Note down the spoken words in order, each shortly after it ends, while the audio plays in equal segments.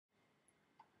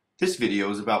This video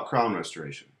is about crown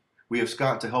restoration. We have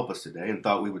Scott to help us today and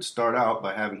thought we would start out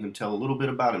by having him tell a little bit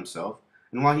about himself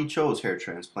and why he chose hair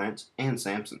transplants and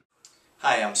Samson.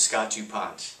 Hi, I'm Scott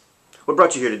DuPont. What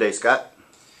brought you here today, Scott?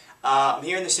 I'm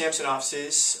here in the Samson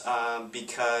offices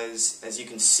because, as you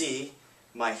can see,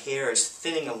 my hair is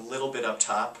thinning a little bit up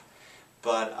top,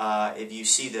 but if you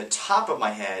see the top of my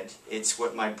head, it's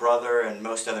what my brother and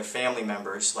most other family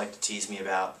members like to tease me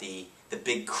about, the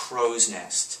big crow's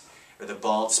nest, or the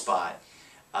bald spot.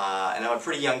 And I'm a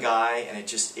pretty young guy, and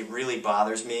it really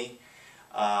bothers me.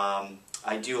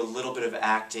 I do a little bit of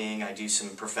acting, I do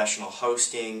some professional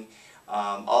hosting,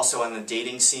 also on the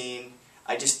dating scene.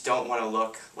 I just don't want to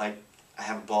look like I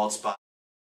have a bald spot.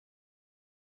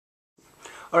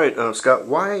 Alright, Scott,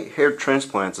 why hair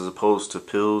transplants as opposed to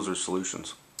pills or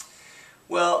solutions?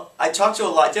 Well, I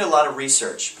did a lot of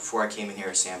research before I came in here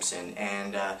at Samson,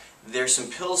 and there's some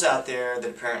pills out there that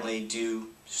apparently do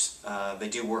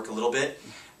work a little bit,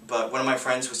 but one of my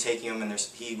friends was taking them, and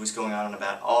he was going on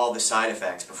about all the side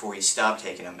effects before he stopped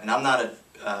taking them. And I'm not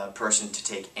a person to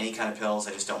take any kind of pills.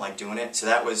 I just don't like doing it, so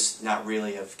that was not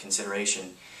really of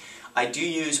consideration. I do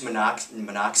use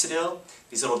minoxidil,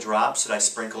 these little drops that I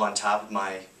sprinkle on top of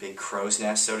my big crow's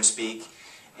nest, so to speak,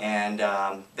 and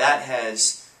that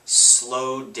has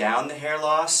slowed down the hair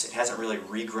loss. It hasn't really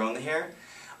regrown the hair.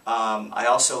 I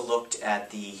also looked at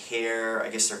the hair, I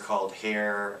guess they're called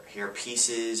hair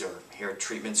pieces or hair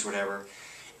treatments, whatever,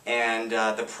 and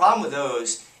the problem with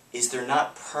those is they're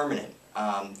not permanent.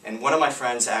 And one of my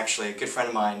friends, actually, a good friend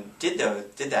of mine, did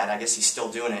that. I guess he's still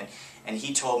doing it, and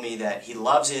he told me that he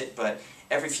loves it, but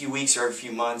every few weeks or every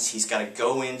few months he's got to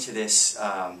go into this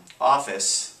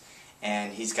office,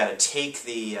 and he's got to take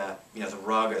the the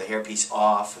rug or the hairpiece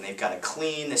off, and they've got to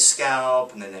clean the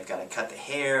scalp, and then they've got to cut the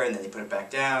hair, and then they put it back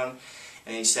down.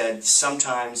 And he said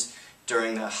sometimes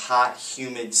during the hot,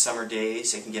 humid summer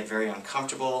days it can get very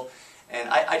uncomfortable, and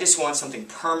I just want something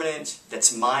permanent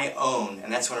that's my own,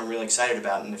 and that's what I'm really excited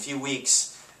about. In a few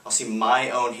weeks I'll see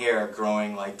my own hair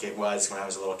growing like it was when I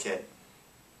was a little kid.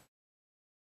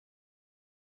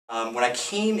 When I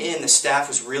came in, the staff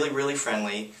was really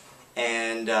friendly,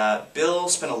 and Bill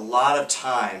spent a lot of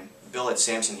time, Bill at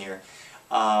Samson here,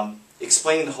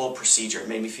 explaining the whole procedure. It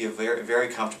made me feel very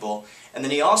comfortable. And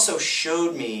then he also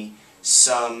showed me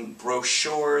some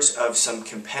brochures of some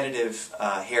competitive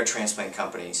hair transplant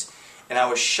companies. And I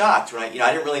was shocked when I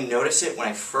didn't really notice it when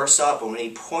I first saw it, but when he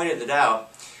pointed it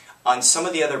out, on some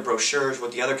of the other brochures,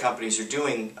 what the other companies are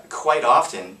doing quite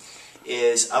often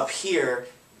is up here,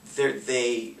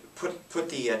 they put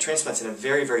the transplants in a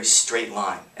very straight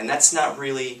line, and that's not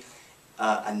really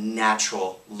a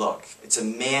natural look. It's a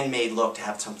man-made look to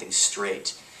have something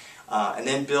straight. And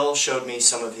then Bill showed me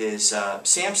some of his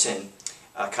Samson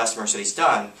customers that he's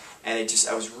done, and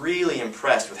I was really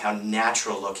impressed with how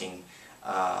natural looking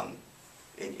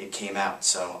it came out.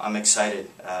 So I'm excited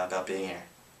about being here.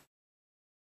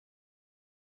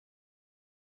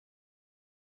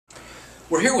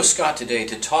 We're here with Scott today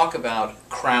to talk about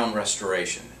crown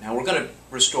restoration. Now we're going to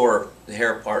restore the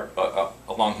hair part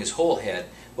along his whole head,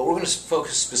 but we're going to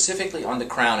focus specifically on the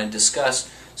crown and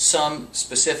discuss some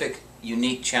specific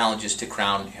unique challenges to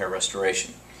crown hair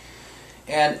restoration.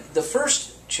 And the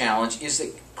first challenge is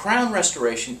that crown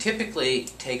restoration typically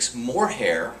takes more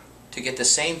hair to get the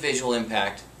same visual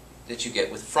impact that you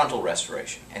get with frontal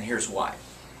restoration, and here's why.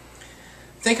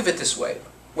 Think of it this way.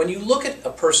 When you look at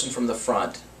a person from the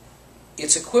front,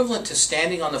 it's equivalent to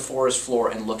standing on the forest floor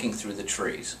and looking through the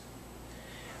trees.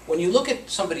 When you look at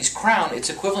somebody's crown, it's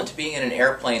equivalent to being in an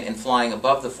airplane and flying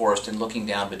above the forest and looking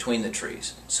down between the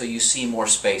trees, so you see more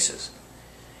spaces.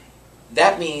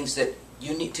 That means that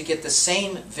you need to get the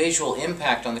same visual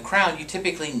impact on the crown, you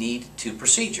typically need 2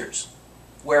 procedures,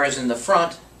 whereas in the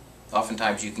front,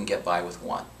 oftentimes you can get by with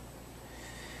 1.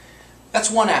 That's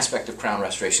one aspect of crown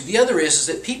restoration. The other is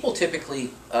that people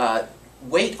typically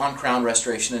wait on crown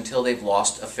restoration until they've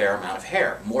lost a fair amount of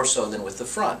hair, more so than with the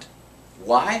front.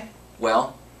 Why?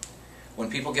 Well,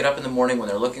 when people get up in the morning, when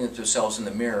they're looking at themselves in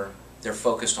the mirror, they're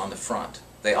focused on the front.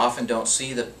 They often don't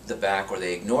see the back, or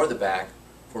they ignore the back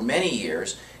for many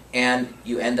years, and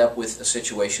you end up with a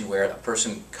situation where a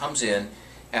person comes in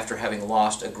after having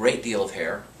lost a great deal of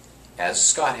hair, as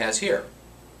Scott has here.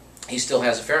 He still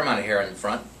has a fair amount of hair in the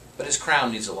front, but his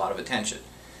crown needs a lot of attention.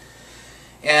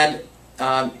 And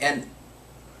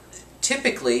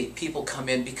typically, people come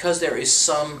in because there is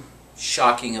some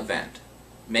shocking event.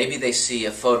 Maybe they see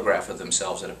a photograph of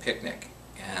themselves at a picnic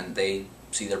and they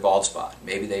see their bald spot.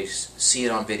 Maybe they see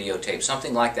it on videotape.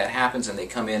 Something like that happens and they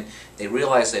come in, they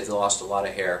realize they've lost a lot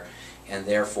of hair, and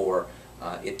therefore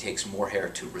it takes more hair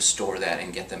to restore that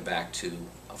and get them back to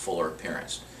a fuller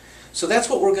appearance. So that's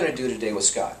what we're going to do today with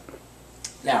Scott.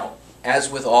 Now, as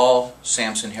with all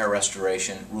Samson hair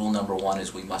restoration, rule number one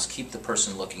is we must keep the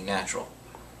person looking natural.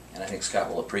 And I think Scott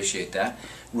will appreciate that.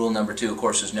 Rule number two, of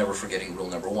course, is never forgetting rule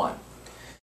number one.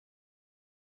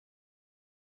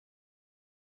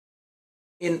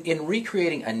 In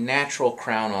recreating a natural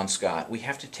crown on Scott, we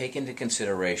have to take into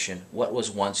consideration what was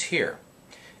once here.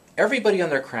 Everybody on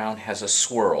their crown has a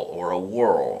swirl or a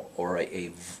whorl or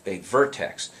a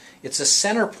vertex. It's a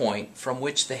center point from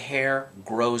which the hair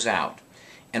grows out.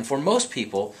 And for most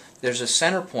people, there's a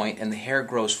center point and the hair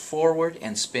grows forward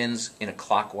and spins in a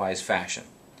clockwise fashion.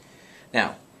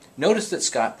 Now, notice that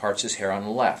Scott parts his hair on the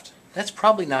left. That's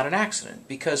probably not an accident,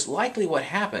 because likely what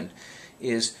happened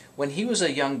is when he was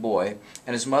a young boy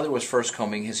and his mother was first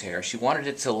combing his hair, she wanted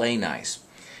it to lay nice.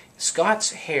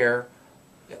 Scott's hair,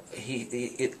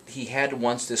 he had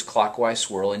once this clockwise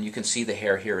swirl, and you can see the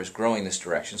hair here is growing this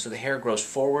direction. So the hair grows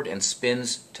forward and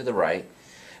spins to the right,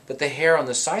 but the hair on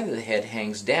the side of the head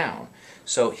hangs down.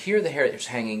 So here the hair is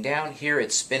hanging down, here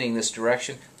it's spinning this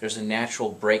direction. There's a natural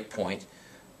break point,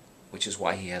 which is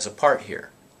why he has a part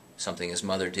here. Something his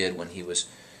mother did when he was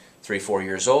 3-4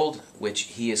 years old, which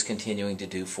he is continuing to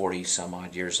do 40 some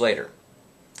odd years later.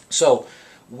 So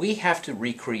we have to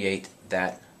recreate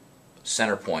that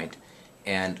center point,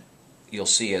 and you'll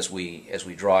see as we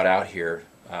draw it out here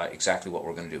exactly what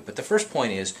we're going to do. But the first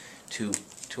point is to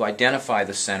identify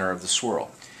the center of the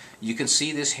swirl. You can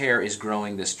see this hair is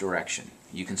growing this direction.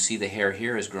 You can see the hair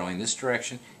here is growing this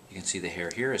direction. You can see the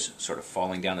hair here is sort of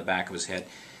falling down the back of his head.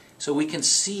 So we can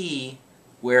see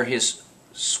where his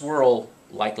swirl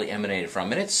likely emanated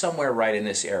from, and it's somewhere right in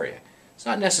this area. It's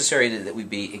not necessary that we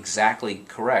be exactly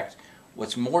correct.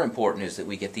 What's more important is that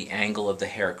we get the angle of the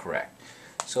hair correct.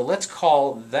 So let's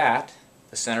call that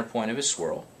the center point of his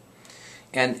swirl.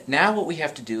 And now what we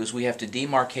have to do is we have to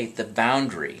demarcate the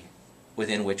boundary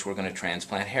within which we're going to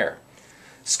transplant hair.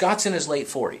 Scott's in his late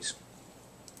 40s.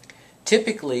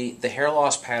 Typically, the hair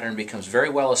loss pattern becomes very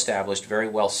well established, very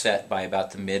well set by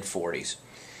about the mid-40s.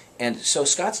 And so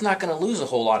Scott's not going to lose a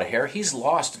whole lot of hair. He's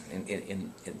lost,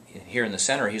 here in the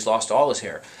center, he's lost all his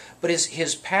hair. But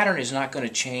his pattern is not going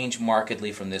to change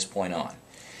markedly from this point on.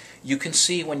 You can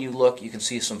see when you look, you can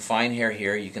see some fine hair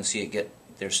here. You can see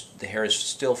the hair is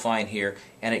still fine here,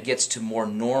 and it gets to more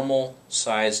normal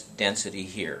size density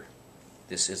here.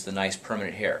 This is the nice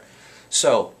permanent hair.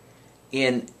 So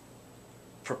in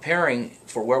preparing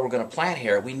for where we're going to plant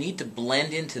hair, we need to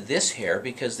blend into this hair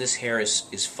because this hair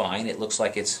is fine. It looks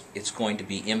like it's going to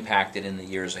be impacted in the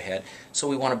years ahead. So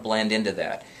we want to blend into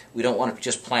that. We don't want to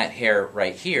just plant hair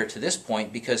right here to this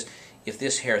point, because if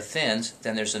this hair thins,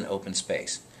 then there's an open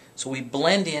space. So we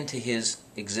blend into his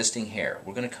existing hair.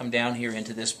 We're going to come down here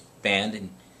into this band, and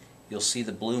you'll see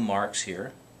the blue marks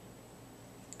here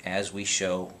as we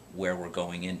show where we're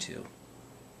going into.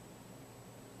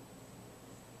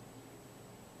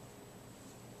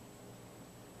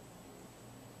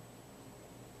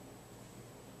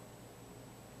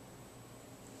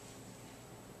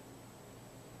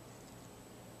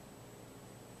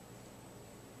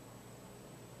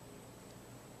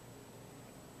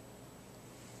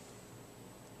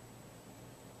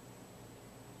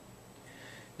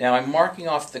 Now I'm marking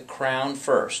off the crown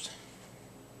first.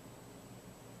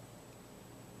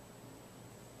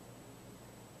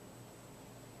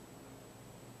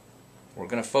 We're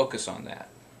going to focus on that.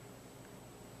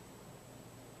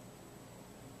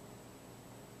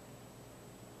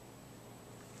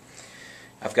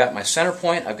 I've got my center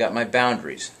point, I've got my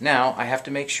boundaries. Now I have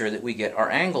to make sure that we get our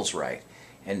angles right.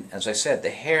 And as I said, the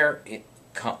hair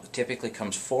typically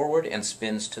comes forward and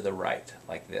spins to the right,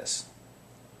 like this.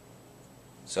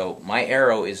 So my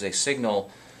arrow is a signal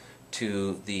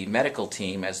to the medical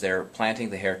team as they're planting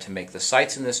the hair to make the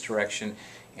sights in this direction,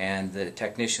 and the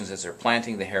technicians, as they're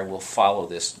planting the hair, will follow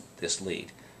this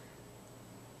lead.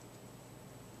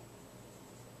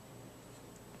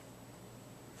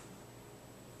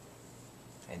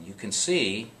 And you can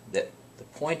see that the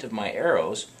point of my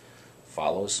arrows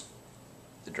follows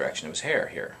the direction of his hair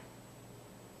here.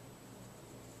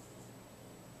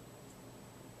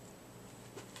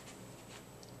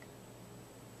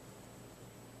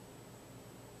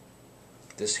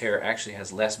 This hair actually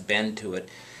has less bend to it.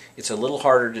 It's a little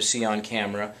harder to see on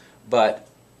camera, but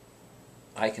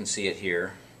I can see it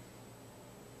here.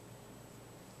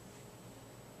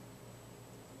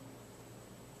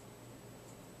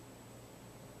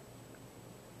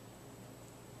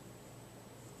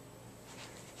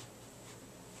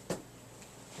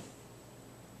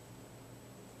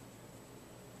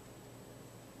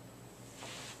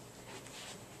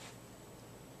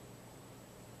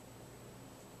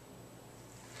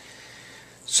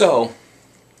 So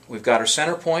We've got our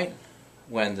center point.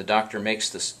 When the doctor makes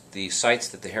the sites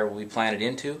that the hair will be planted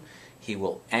into, he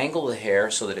will angle the hair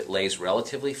so that it lays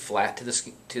relatively flat to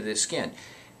the skin.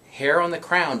 Hair on the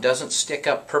crown doesn't stick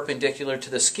up perpendicular to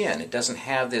the skin. It doesn't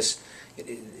have this,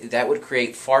 that would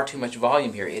create far too much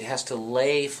volume here. It has to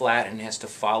lay flat and has to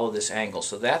follow this angle.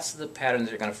 So that's the pattern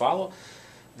that they're going to follow.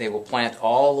 They will plant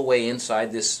all the way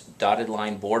inside this dotted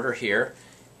line border here,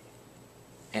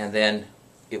 and then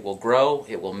it will grow.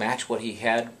 It will match what he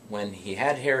had when he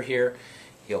had hair here.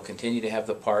 He'll continue to have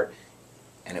the part,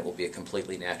 and it will be a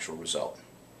completely natural result.